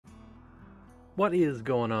What is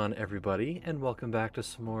going on, everybody, and welcome back to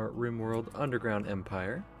some more RimWorld Underground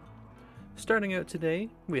Empire. Starting out today,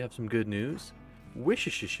 we have some good news.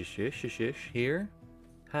 Wishishishishishish here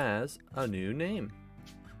has a new name.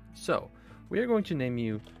 So, we are going to name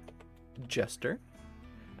you Jester,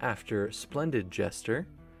 after Splendid Jester,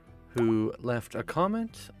 who left a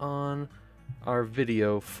comment on our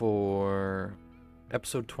video for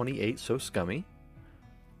episode 28, So Scummy.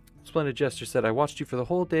 Splendid Jester said, I watched you for the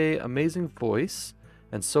whole day, amazing voice,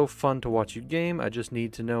 and so fun to watch you game. I just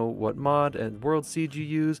need to know what mod and world seed you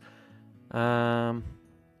use. I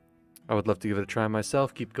would love to give it a try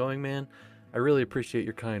myself. Keep going, man. I really appreciate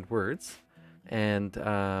your kind words. And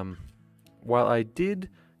while I did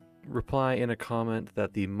reply in a comment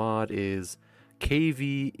that the mod is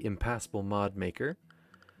KV Impassable Mod Maker,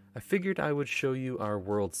 I figured I would show you our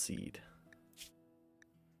world seed.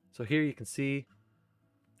 So here you can see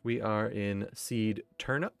we are in seed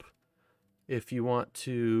turnip. If you want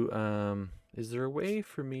to, is there a way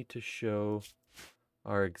for me to show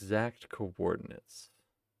our exact coordinates?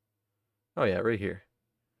 Oh yeah, right here.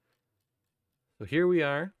 So here we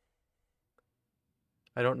are.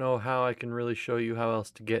 I don't know how I can really show you how else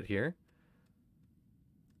to get here.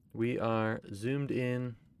 We are zoomed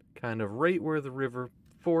in kind of right where the river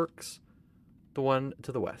forks, the one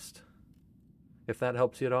to the west. If that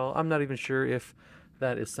helps you at all. I'm not even sure if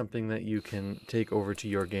that is something that you can take over to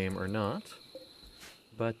your game or not.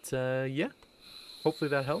 But yeah, hopefully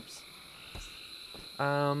that helps.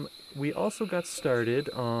 We also got started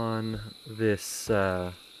on this,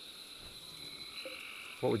 what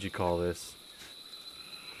would you call this?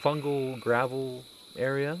 Fungal gravel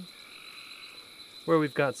area, where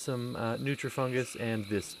we've got some nutrifungus and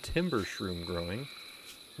this timber shroom growing.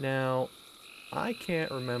 Now, I can't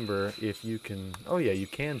remember if you can, oh yeah, you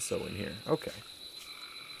can sow in here, okay.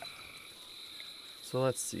 So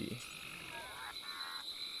let's see.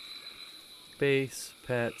 Base,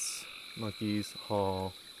 pets, monkeys,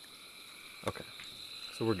 hall. Okay,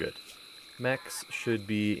 so we're good. Mechs should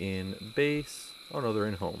be in base. Oh no, they're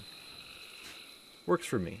in home. Works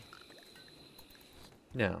for me.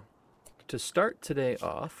 Now, to start today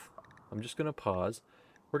off, I'm just going to pause.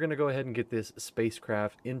 We're going to go ahead and get this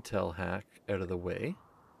spacecraft intel hack out of the way.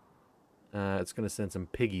 It's going to send some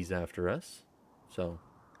piggies after us, so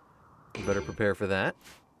we better prepare for that.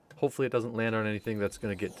 Hopefully it doesn't land on anything that's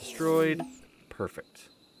going to get destroyed. Perfect.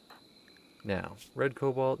 Now, Red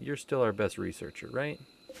Cobalt, you're still our best researcher, right?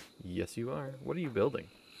 Yes, you are. What are you building?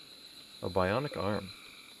 A bionic arm.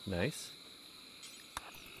 Nice.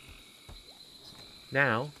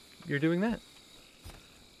 Now, you're doing that.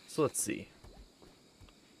 So let's see.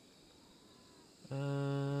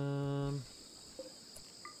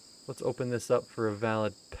 Let's open this up for a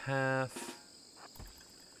valid path.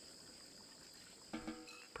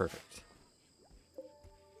 Perfect.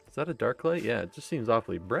 Is that a dark light? Yeah, it just seems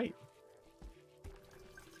awfully bright.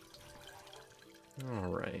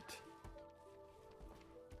 Alright.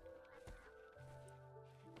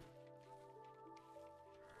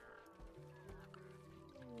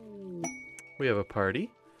 We have a party.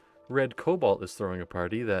 Red Cobalt is throwing a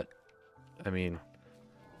party that, I mean,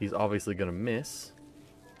 he's obviously going to miss.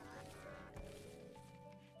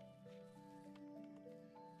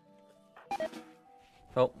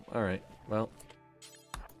 Oh, alright. Well,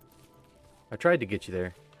 I tried to get you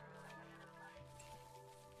there.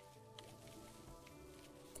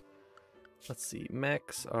 Let's see.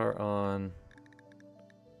 Mechs are on...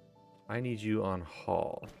 I need you on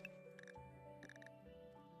Hall.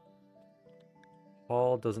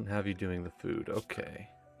 Hall doesn't have you doing the food. Okay.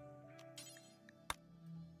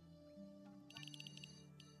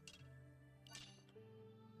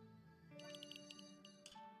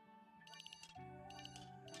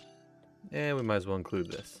 And we might as well include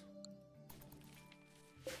this.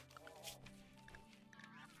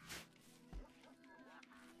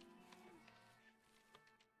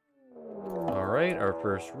 Alright, our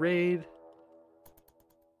first raid.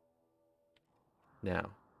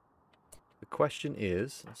 Now, the question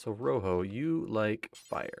is, so Rojo, you like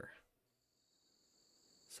fire.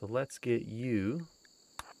 So let's get you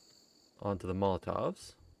onto the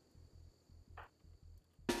Molotovs.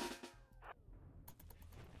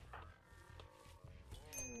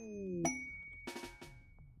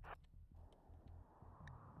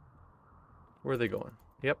 Where are they going?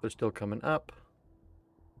 Yep, they're still coming up.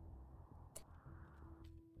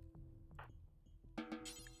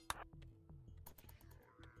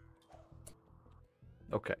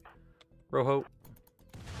 Okay. Rojo.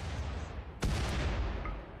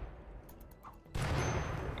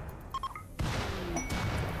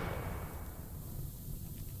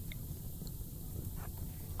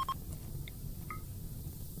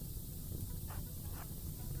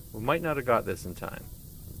 We might not have got this in time.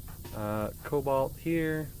 Cobalt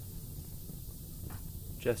here.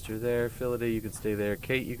 Jester there. Philaday, you can stay there.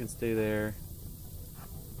 Kate, you can stay there.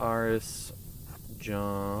 Aris.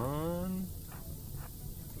 John.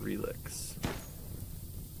 Relix.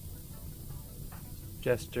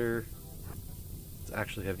 Jester. Let's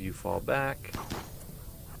actually have you fall back.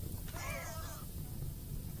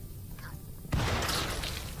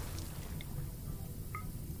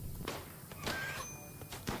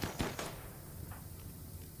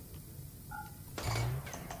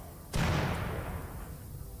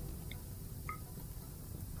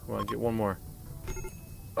 Come on, get one more.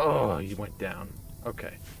 Oh, you went down.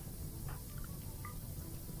 Okay.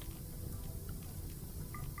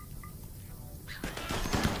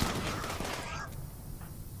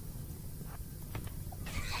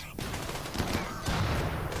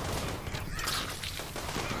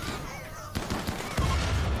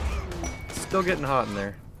 Still getting hot in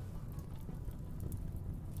there.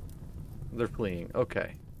 They're fleeing.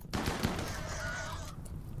 Okay.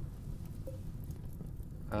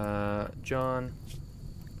 John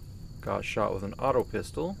got shot with an auto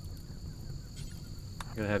pistol.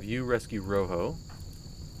 I'm gonna have you rescue Rojo.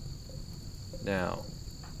 Now,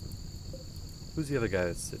 who's the other guy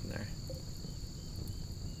that's sitting there?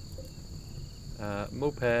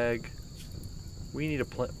 Mopag. We need a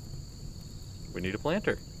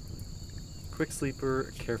planter. Quick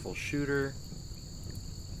sleeper, careful shooter.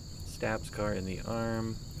 Stab scar in the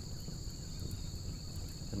arm.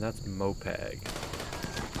 And that's Mopag.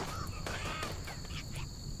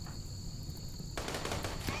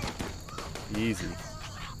 Easy.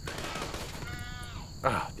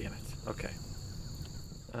 Ah, damn it. Okay.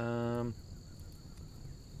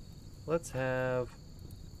 Let's have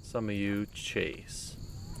some of you chase.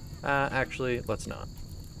 Actually, let's not.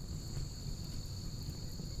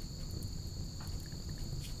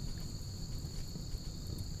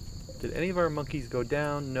 Did any of our monkeys go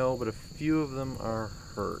down? No, but a few of them are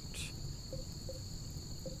hurt.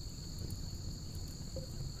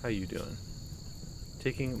 How you doing?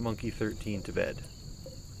 Taking monkey 13 to bed.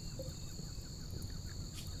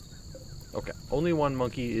 Okay, only one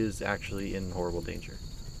monkey is actually in horrible danger.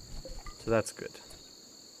 So that's good.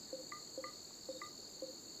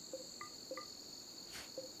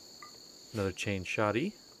 Another chain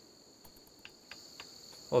shotty.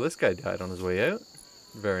 Oh, this guy died on his way out.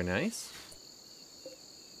 Very nice.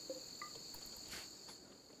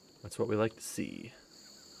 That's what we like to see.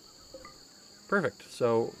 Perfect.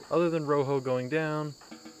 So, other than Rojo going down,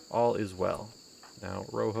 all is well. Now,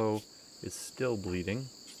 Rojo is still bleeding.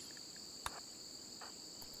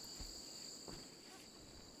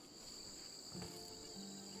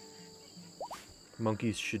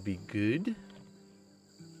 Monkeys should be good.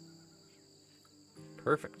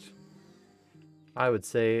 Perfect. I would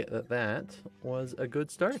say that that was a good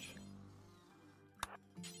start.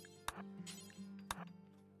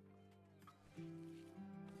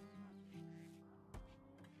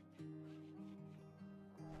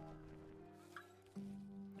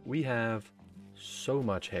 We have so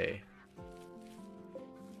much hay.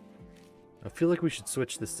 I feel like we should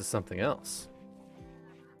switch this to something else.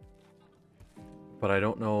 But I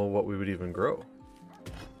don't know what we would even grow.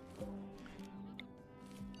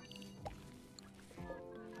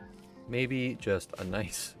 Maybe just a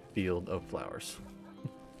nice field of flowers.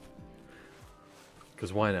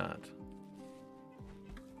 Because why not?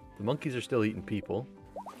 The monkeys are still eating people.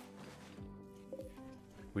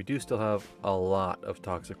 We do still have a lot of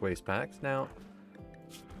toxic waste packs. Now,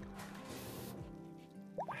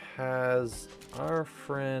 has our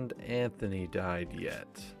friend Anthony died yet?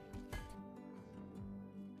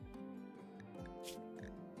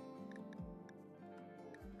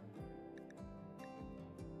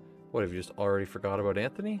 What, have you just already forgot about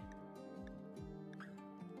Anthony?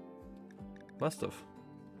 Must have.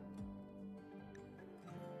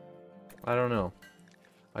 I don't know.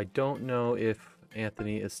 I don't know if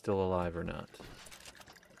Anthony is still alive or not.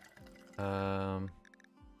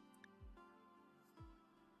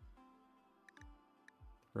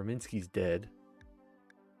 Rominski's dead.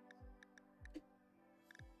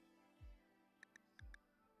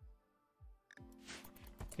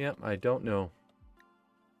 Yep, I don't know.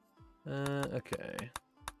 Okay.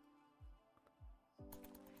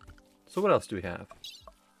 So what else do we have?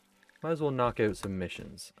 Might as well knock out some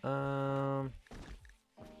missions.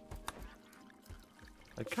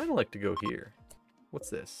 I'd kind of like to go here. What's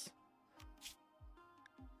this?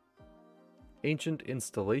 Ancient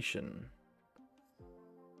installation.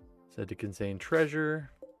 Said to contain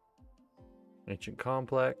treasure. Ancient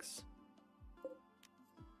complex.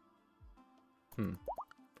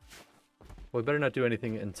 Well, we better not do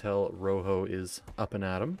anything until Rojo is up and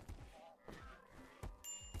at 'em.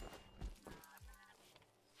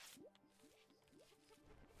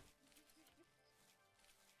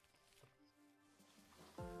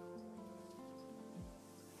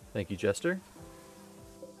 Thank you, Jester.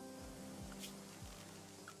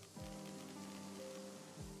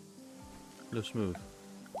 No smooth.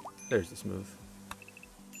 There's the smooth.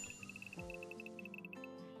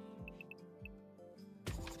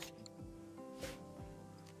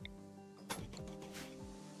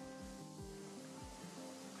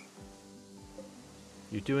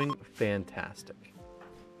 You're doing fantastic.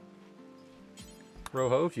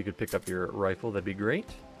 Rojo, if you could pick up your rifle, that'd be great.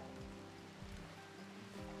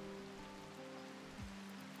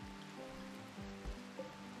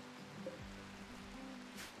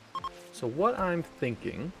 So what I'm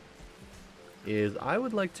thinking is I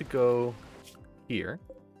would like to go here.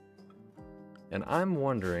 And I'm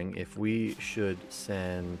wondering if we should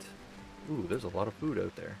send... Ooh, there's a lot of food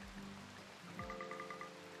out there.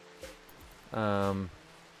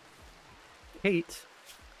 Kate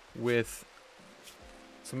with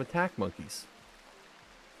some attack monkeys.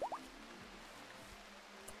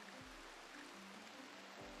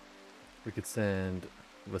 We could send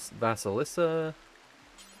Vasilissa.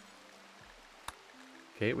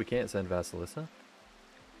 Okay, we can't send Vasilissa.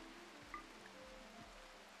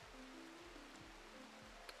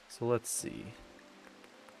 So let's see.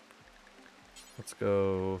 Let's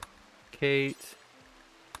go Kate.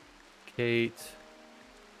 Kate.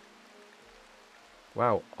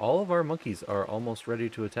 Wow, all of our monkeys are almost ready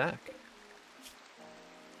to attack.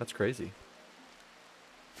 That's crazy.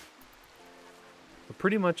 But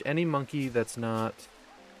pretty much any monkey that's not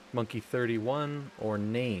monkey 31 or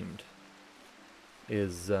named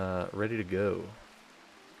is ready to go.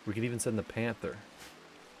 We can even send the panther.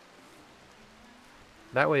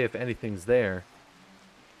 That way, if anything's there,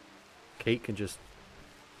 Kate can just,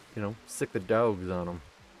 you know, sick the dogs on them.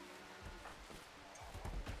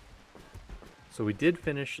 So we did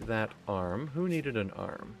finish that arm. Who needed an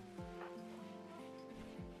arm?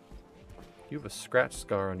 You have a scratch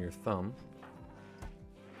scar on your thumb.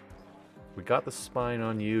 We got the spine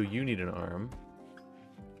on you. You need an arm.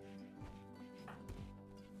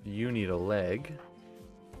 You need a leg.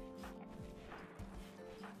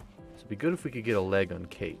 So it'd be good if we could get a leg on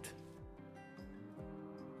Kate.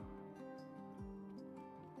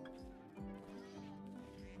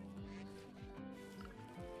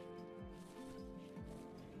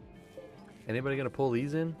 Anybody gonna pull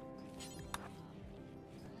these in?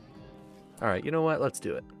 Alright, you know what? Let's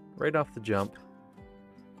do it. Right off the jump.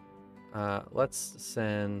 Let's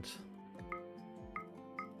send...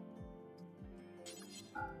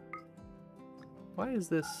 Why is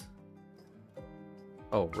this...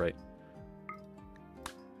 Oh, right.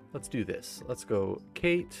 Let's do this. Let's go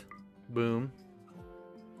Kate. Boom.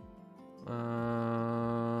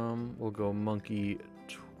 We'll go monkey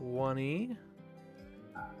 20.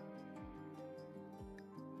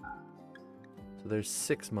 So there's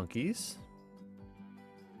 6 monkeys.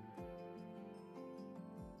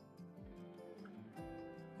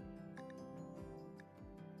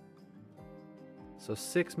 So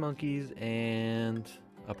 6 monkeys and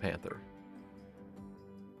a panther.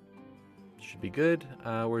 Should be good.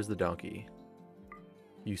 Where's the donkey?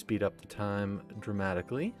 You speed up the time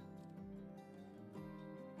dramatically.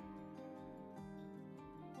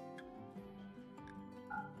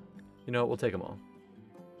 You know what? We'll take them all.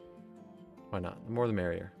 Why not? The more the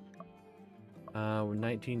merrier.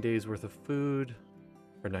 19 days worth of food.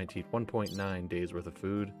 Or 1.9 days worth of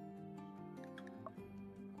food.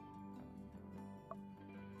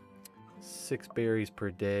 6 berries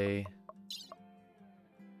per day.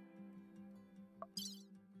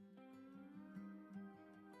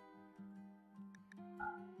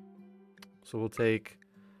 So we'll take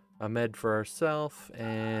a med for ourselves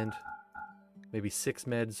and maybe 6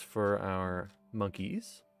 meds for our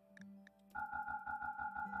monkeys.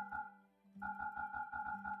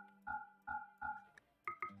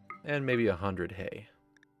 And maybe 100 hay.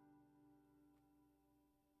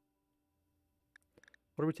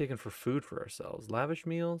 What are we taking for food for ourselves? Lavish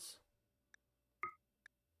meals?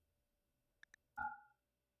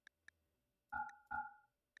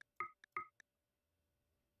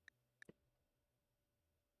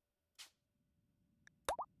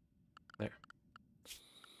 There.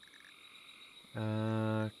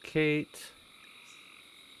 Kate.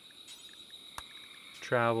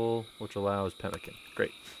 Travel, which allows pemmican.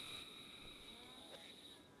 Great.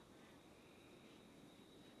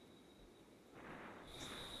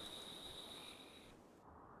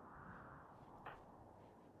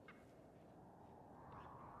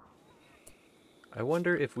 I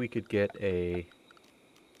wonder if we could get a...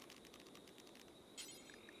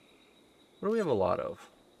 What do we have a lot of?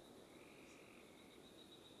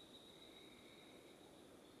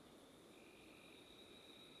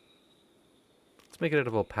 Let's make it out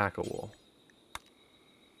of alpaca wool.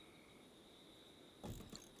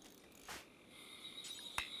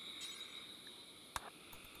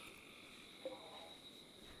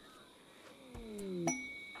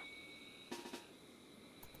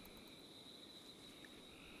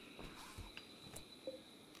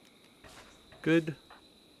 Good.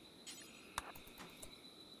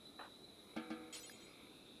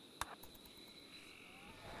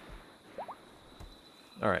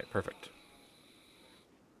 All right, perfect.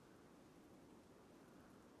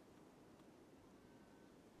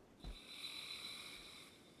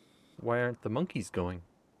 Why aren't the monkeys going?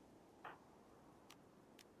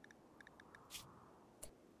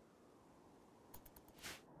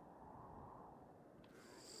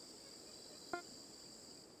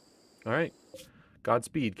 All right.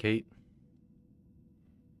 Godspeed, Kate.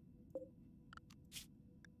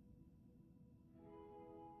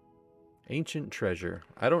 Ancient treasure.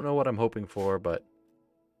 I don't know what I'm hoping for, but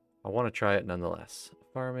I want to try it nonetheless.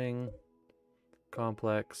 Farming,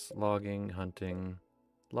 complex, logging, hunting,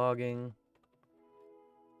 logging.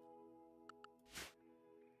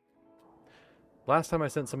 Last time I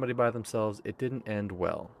sent somebody by themselves, it didn't end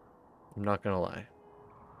well. I'm not gonna lie.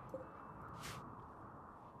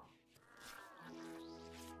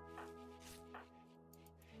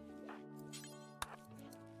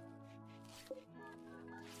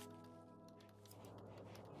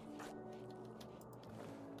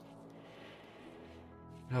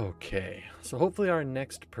 Okay, so hopefully our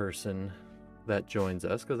next person that joins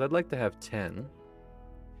us, because I'd like to have 10,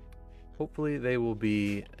 hopefully they will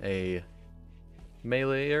be a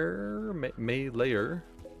meleeer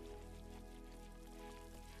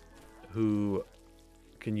who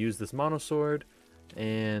can use this monosword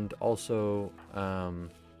and also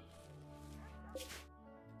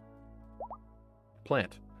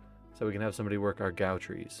plant, so we can have somebody work our Gao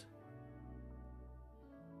trees.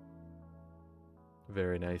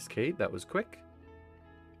 Very nice, Kate. That was quick.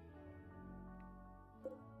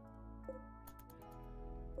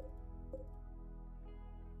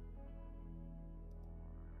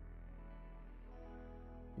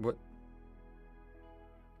 What?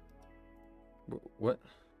 What?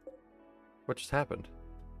 What just happened?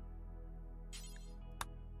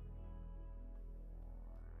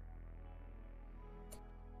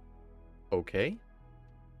 Okay.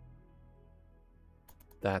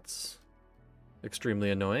 That's extremely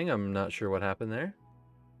annoying. I'm not sure what happened there.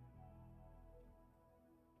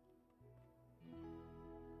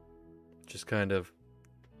 Just kind of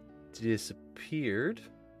disappeared.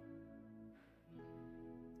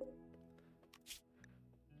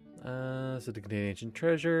 So to contain ancient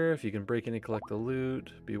treasure, if you can break in and collect the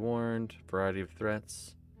loot, be warned, variety of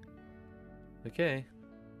threats. Okay.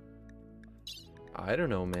 I don't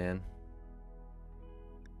know, man.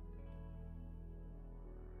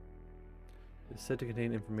 It's said to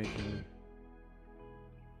contain information.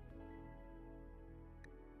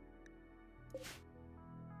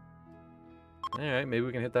 Alright, maybe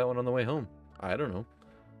we can hit that one on the way home. I don't know.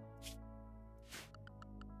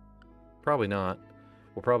 Probably not.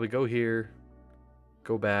 We'll probably go here,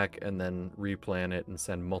 go back, and then replan it and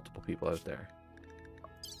send multiple people out there.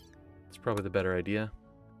 It's probably the better idea.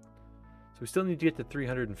 So we still need to get to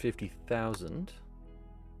 350,000.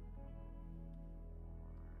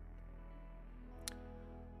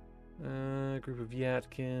 Group of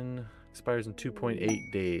Yatkin expires in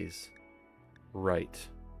 2.8 days. Right.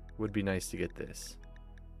 Would be nice to get this.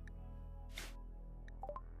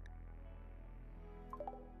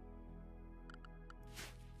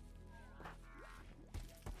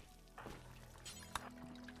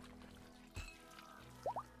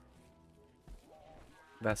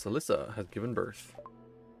 Vasilissa has given birth.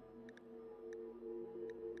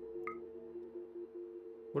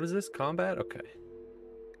 What is this? Combat? Okay.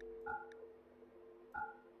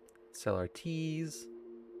 Sell our teas.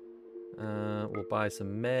 We'll buy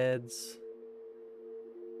some meds.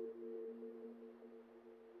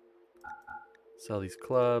 Sell these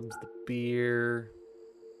clubs, the beer.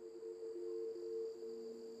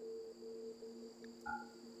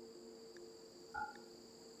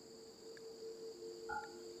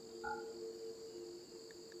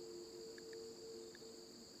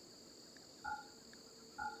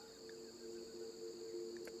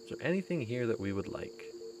 Is there anything here that we would like?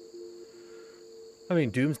 I mean,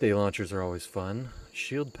 doomsday launchers are always fun.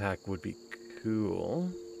 Shield pack would be cool.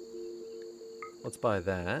 Let's buy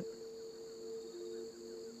that.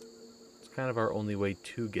 Let's kind of our only way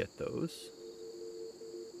to get those.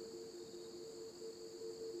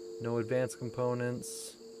 No advanced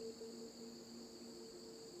components.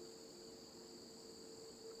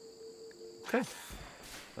 Okay,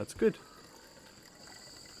 that's good.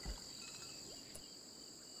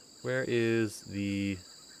 Where is the...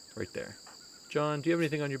 right there. John, do you have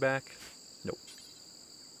anything on your back? Nope.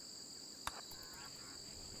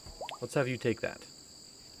 Let's have you take that.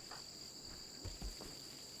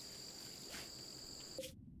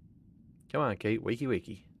 Come on, Kate. Wakey,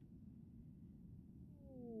 wakey.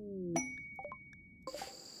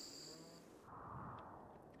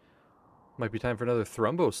 Might be time for another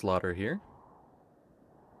thrumbo slaughter here.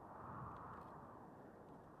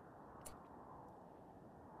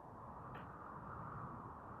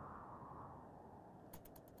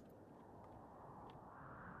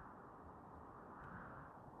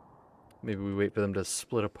 Maybe we wait for them to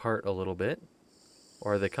split apart a little bit.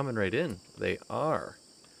 Or are they coming right in? They are.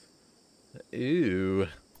 Ooh,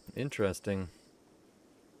 interesting.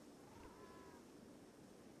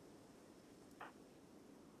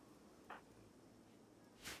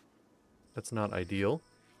 That's not ideal.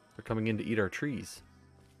 They're coming in to eat our trees.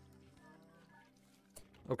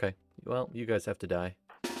 Okay, well, you guys have to die.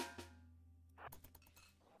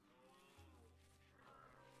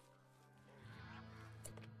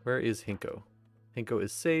 Where is Hinko? Hinko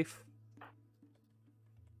is safe.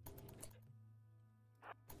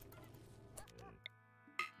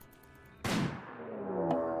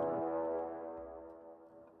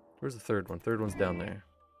 Where's the third one? Third one's down there.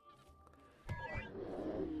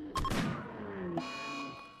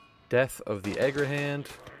 Death of the Egrahand.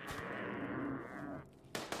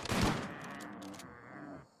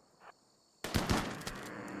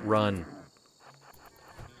 Run.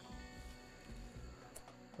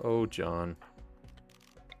 Oh, John.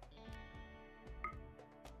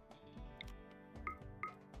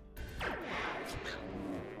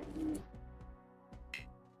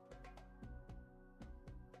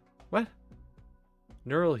 What?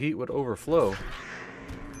 Neural heat would overflow.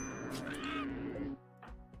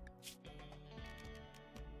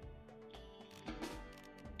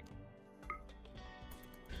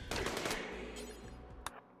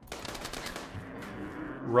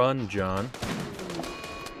 Run, John.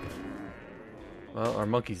 Well, our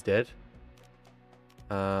monkey's dead.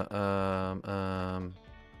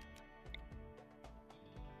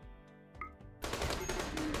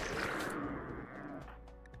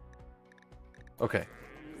 Okay.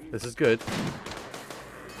 This is good.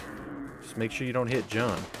 Just make sure you don't hit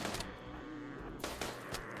John.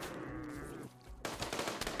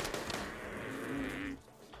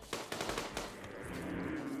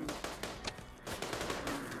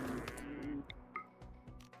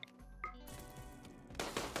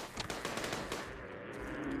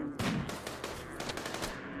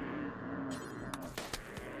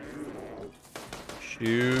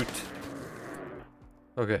 Shoot.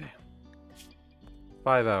 Okay.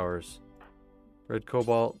 5 hours. Red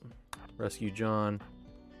Cobalt. Rescue John.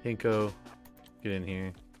 Hinko. Get in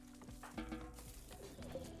here.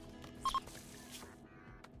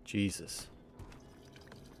 Jesus.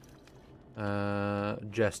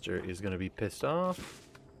 Jester is going to be pissed off.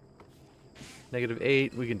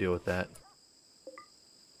 -8. We can deal with that.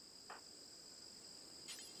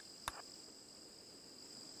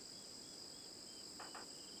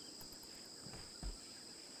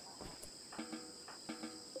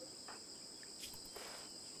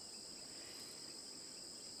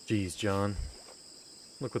 Jeez, John.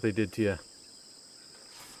 Look what they did to you.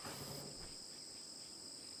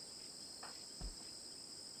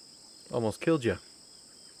 Almost killed you.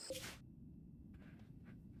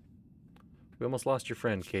 We almost lost your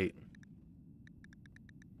friend, Kate.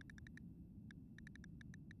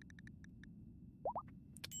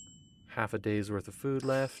 Half a day's worth of food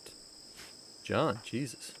left. John,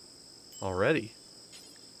 Jesus. Already.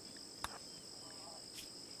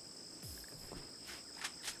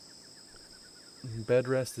 Bed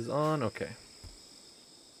rest is on. Okay.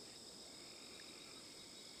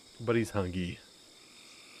 But he's hungry.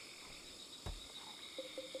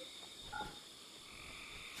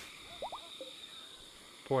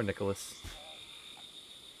 Poor Nicholas.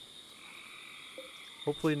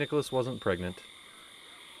 Hopefully Nicholas wasn't pregnant.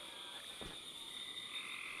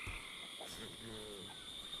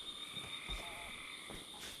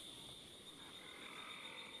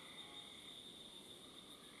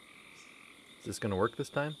 Is this gonna work this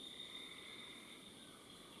time?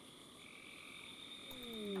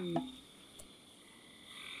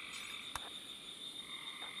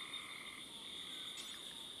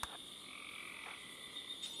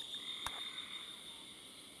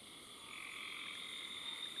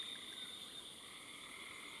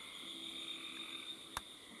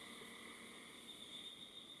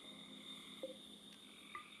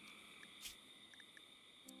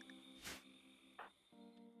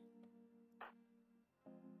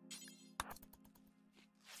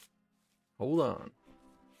 Hold on.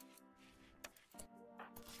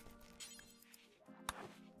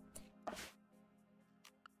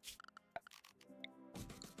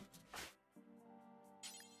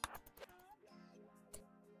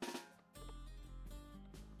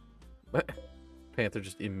 Panther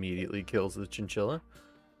just immediately kills the chinchilla.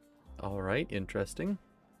 Alright, interesting.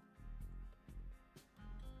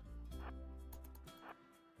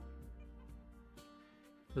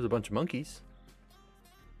 There's a bunch of monkeys.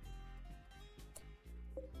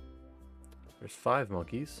 There's 5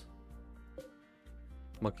 monkeys.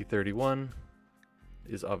 Monkey 31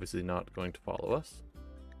 is obviously not going to follow us.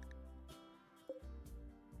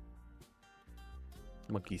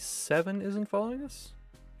 Monkey 7 isn't following us?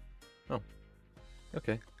 Oh.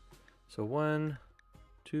 Okay. So 1,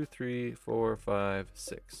 2, 3, 4, 5,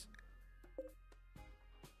 6.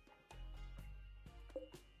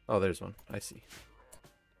 Oh, there's one. I see.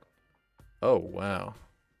 Oh, wow.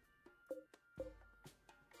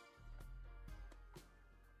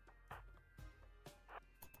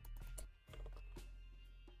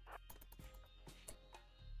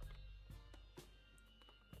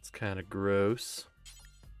 It's kind of gross.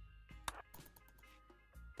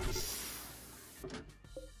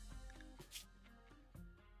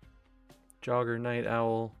 Jogger, night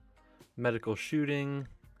owl, medical shooting,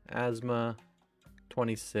 asthma,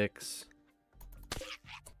 26.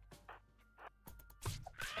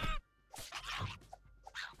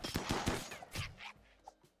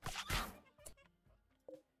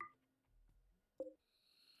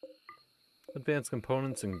 Advanced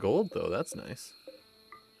components in gold, though. That's nice.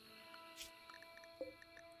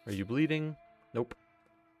 Are you bleeding? Nope.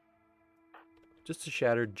 Just a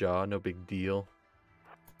shattered jaw. No big deal.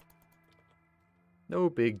 No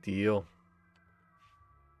big deal.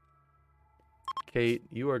 Kate,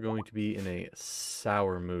 you are going to be in a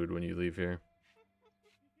sour mood when you leave here.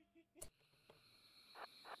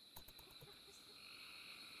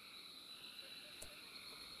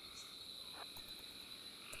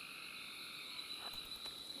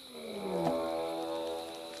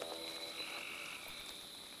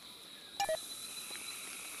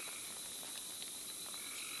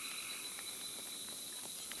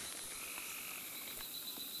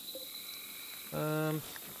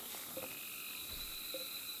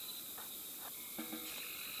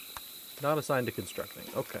 Not assigned to constructing.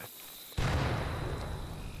 Okay.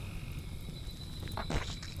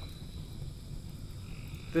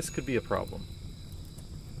 This could be a problem.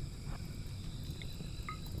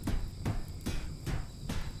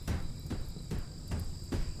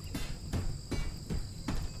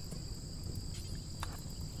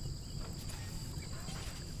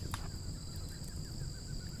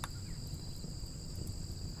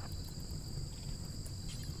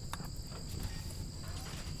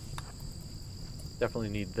 Definitely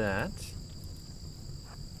need that.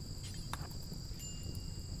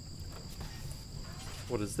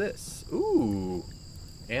 What is this? Ooh!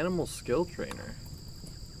 Animal skill trainer.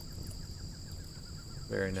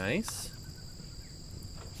 Very nice.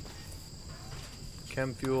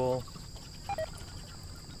 Chem fuel.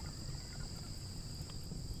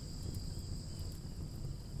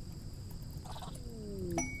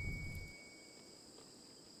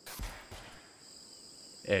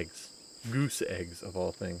 Eggs. Goose eggs, of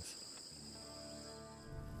all things.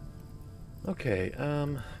 Okay,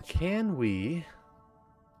 can we...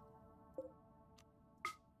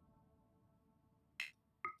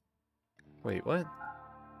 Wait, what?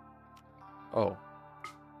 Oh.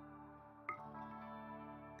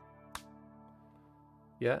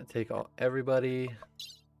 Yeah, take everybody.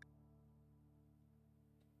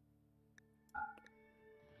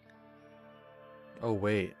 Oh,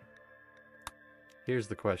 wait. Here's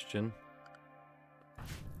the question.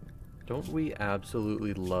 Don't we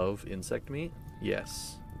absolutely love insect meat?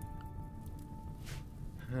 Yes.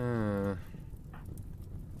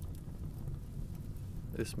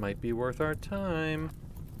 This might be worth our time.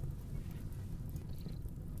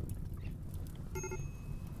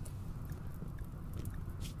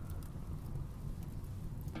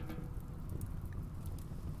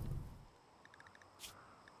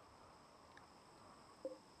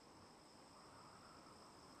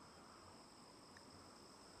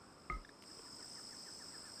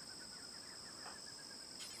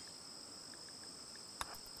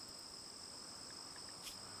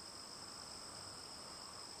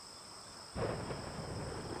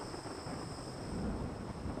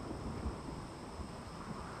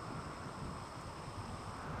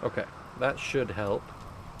 Okay, that should help.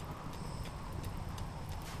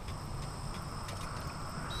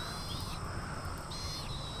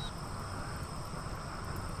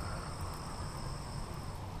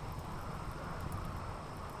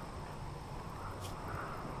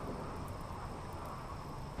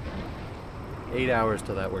 8 hours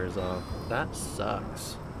till that wears off. That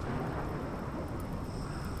sucks.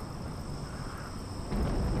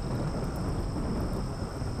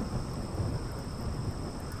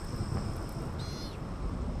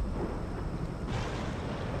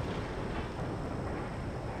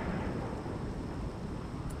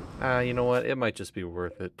 You know what? It might just be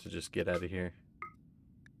worth it to just get out of here.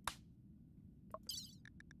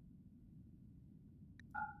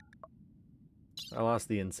 I lost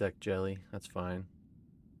the insect jelly. That's fine.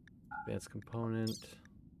 Advanced component.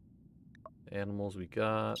 Animals we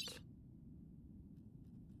got.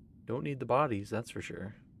 Don't need the bodies, that's for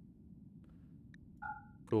sure.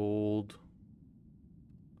 Gold.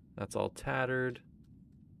 That's all tattered.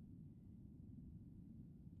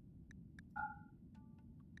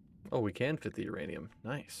 Oh, we can fit the uranium.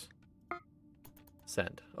 Nice.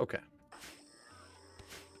 Send. Okay.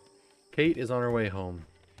 Kate is on her way home.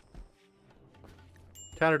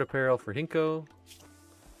 Tattered apparel for Hinko.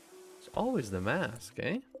 It's always the mask,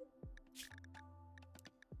 eh?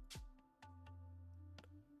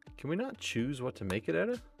 Can we not choose what to make it out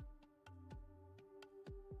of?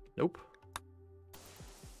 Nope.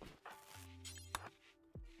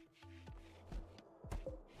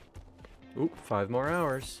 Oop, 5 more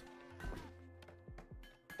hours.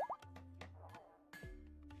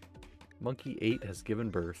 Monkey 8 has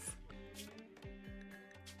given birth.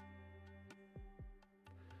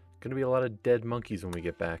 Gonna be a lot of dead monkeys when we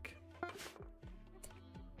get back.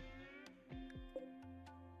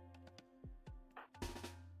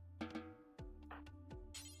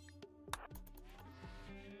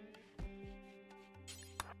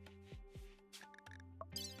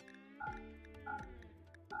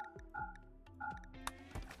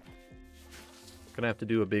 Gonna have to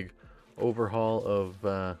do a big overhaul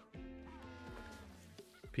of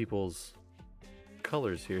people's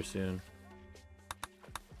colors here soon.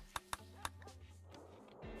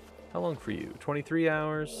 How long for you? 23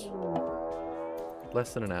 hours?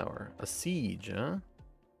 Less than an hour. A siege, huh?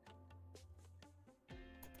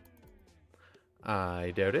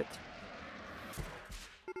 I doubt it.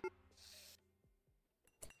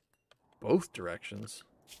 Both directions.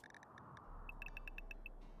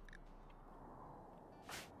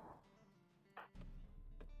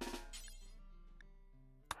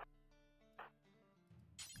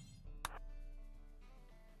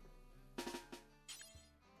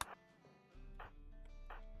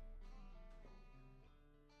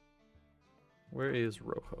 Where is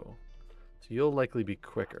Rojo? So you'll likely be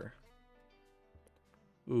quicker.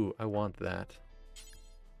 Ooh, I want that.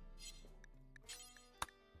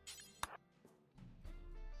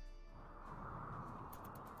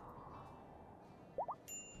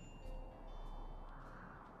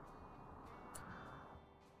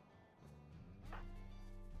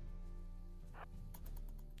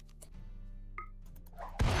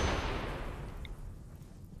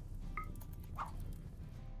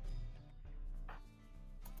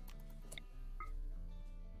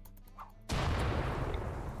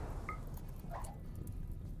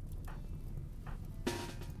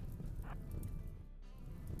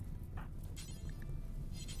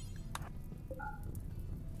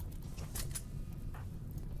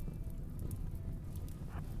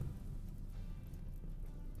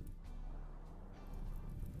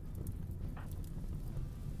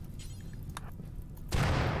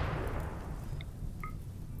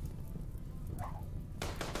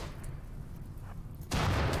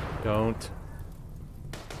 Don't.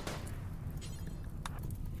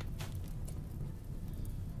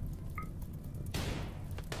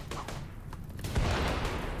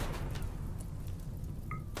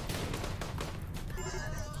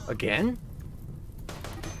 Again?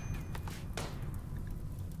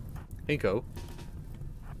 Hinko.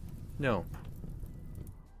 No.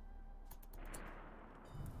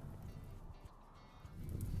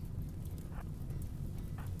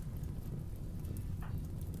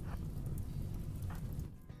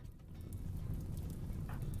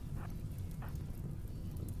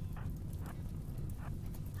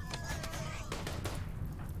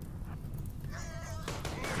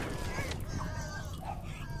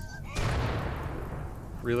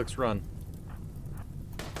 Relix run.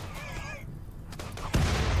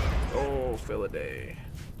 Oh, Philaday.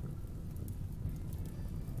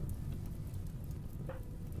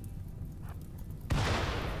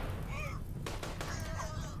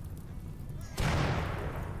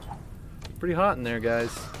 Pretty hot in there,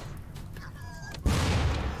 guys.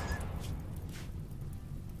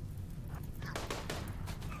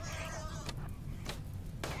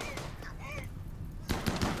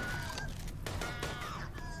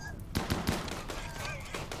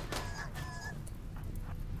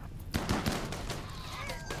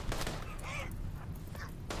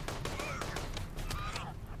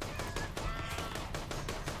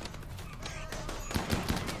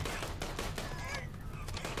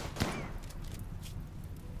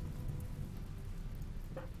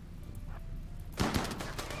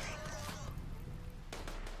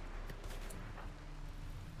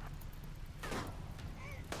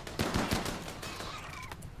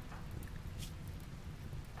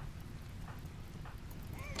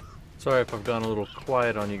 Sorry if I've gone a little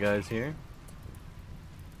quiet on you guys here.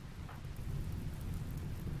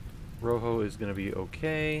 Rojo is going to be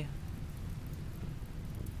okay.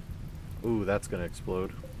 Ooh, that's going to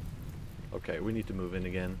explode. Okay, we need to move in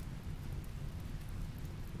again.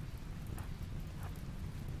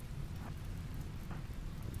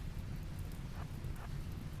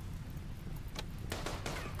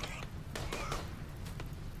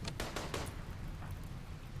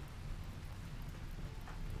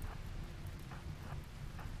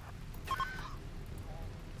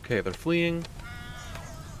 Okay, they're fleeing.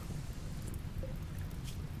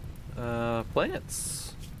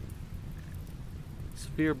 Plants.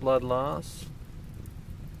 Severe blood loss.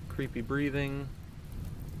 Creepy breathing.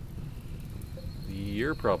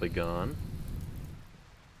 You're probably gone.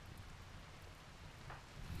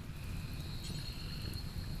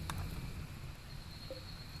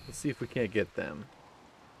 Let's see if we can't get them.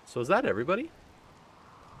 So is that everybody?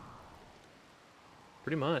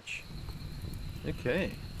 Pretty much.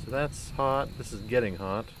 Okay, so that's hot. This is getting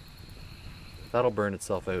hot. That'll burn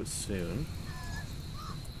itself out soon.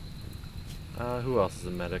 Who else is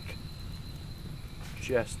a medic?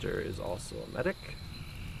 Jester is also a medic.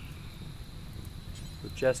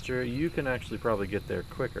 With Jester, you can actually probably get there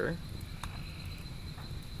quicker.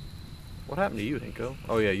 What happened to you, Hinko?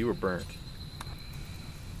 Oh yeah, you were burnt.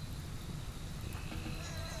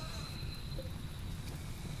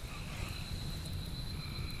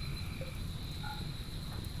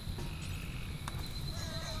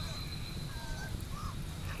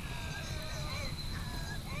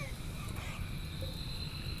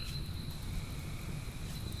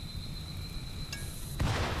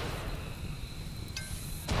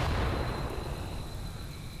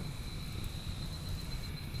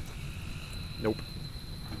 Nope.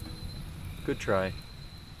 Good try.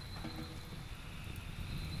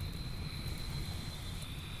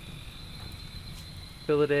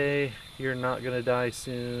 Philidae, you're not gonna die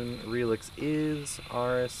soon. Relix is.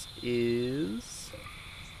 Aris is.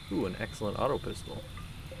 Ooh, an excellent auto pistol.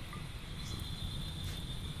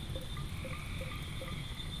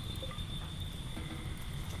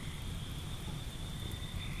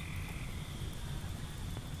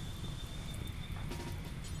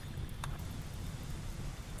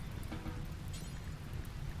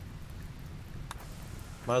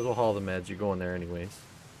 Might as well haul the meds. You're going there anyways.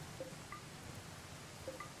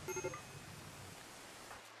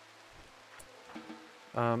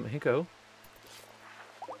 Hinko.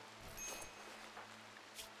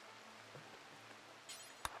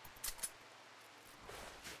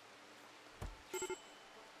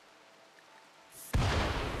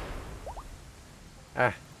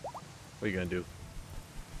 Ah, what are you gonna do?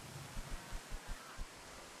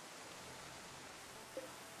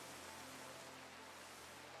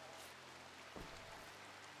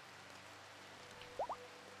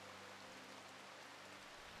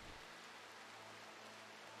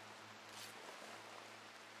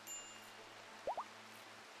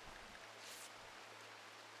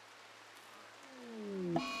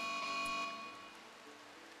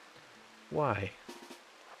 Why?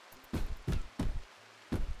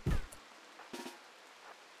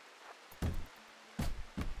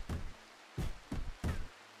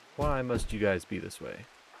 Why must you guys be this way?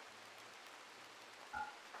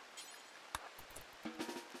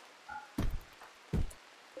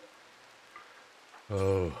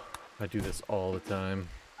 Oh, I do this all the time.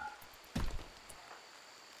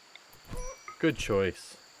 Good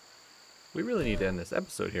choice. We really need to end this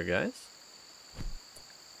episode here, guys.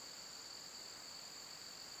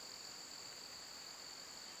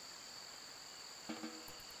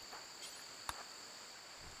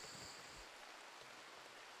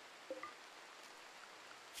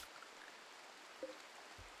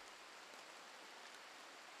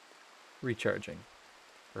 Recharging.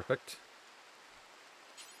 Perfect.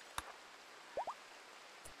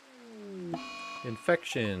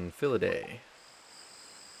 Infection, Philidae.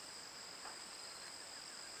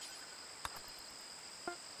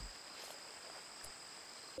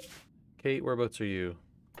 Kate, whereabouts are you?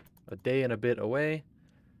 A day and a bit away?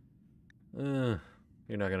 You're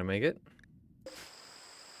not gonna make it.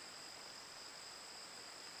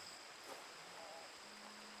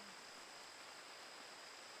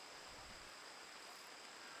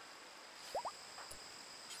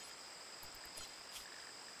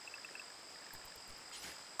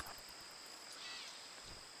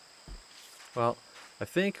 Well, I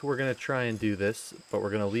think we're going to try and do this, but we're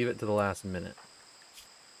going to leave it to the last minute.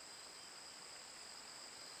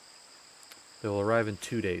 They will arrive in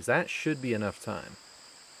 2 days. That should be enough time.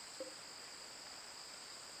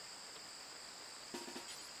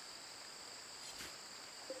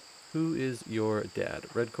 Who is your dad?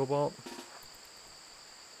 Red Cobalt?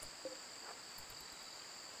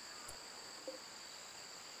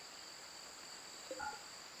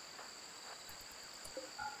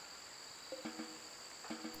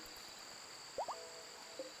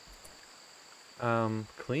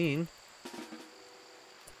 Clean.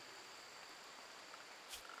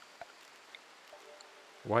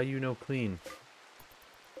 Why you no clean?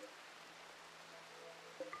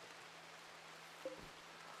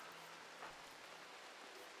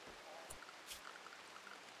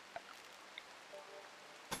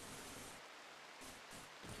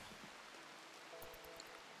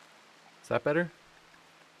 Is that better?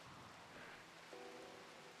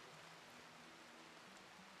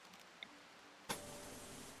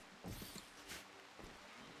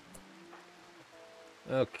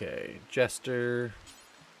 Okay, Jester,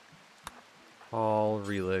 Hall,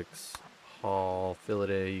 Relix, Hall,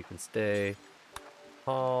 Philaday, you can stay.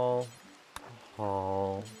 Hall,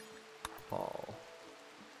 Hall, Hall.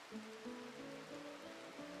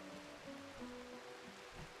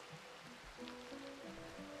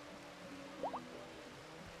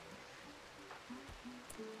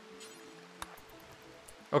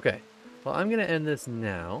 Okay, well, I'm going to end this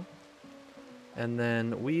now. And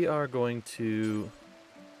then we are going to...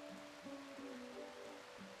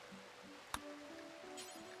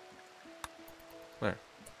 There.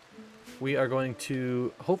 We are going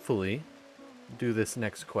to, hopefully, do this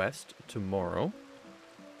next quest tomorrow.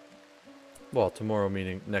 Well, tomorrow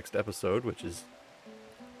meaning next episode, which is...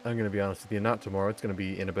 I'm going to be honest with you, not tomorrow. It's going to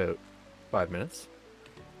be in about 5 minutes.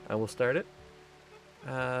 I will start it.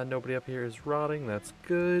 Nobody up here is rotting. That's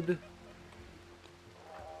good.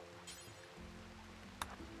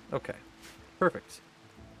 Okay. Perfect.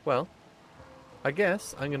 Well, I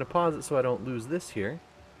guess I'm going to pause it so I don't lose this here.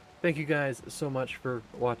 Thank you guys so much for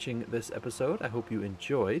watching this episode. I hope you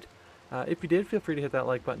enjoyed. If you did, feel free to hit that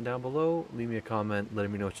like button down below. Leave me a comment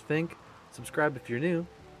letting me know what you think. Subscribe if you're new.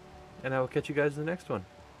 And I will catch you guys in the next one.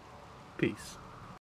 Peace.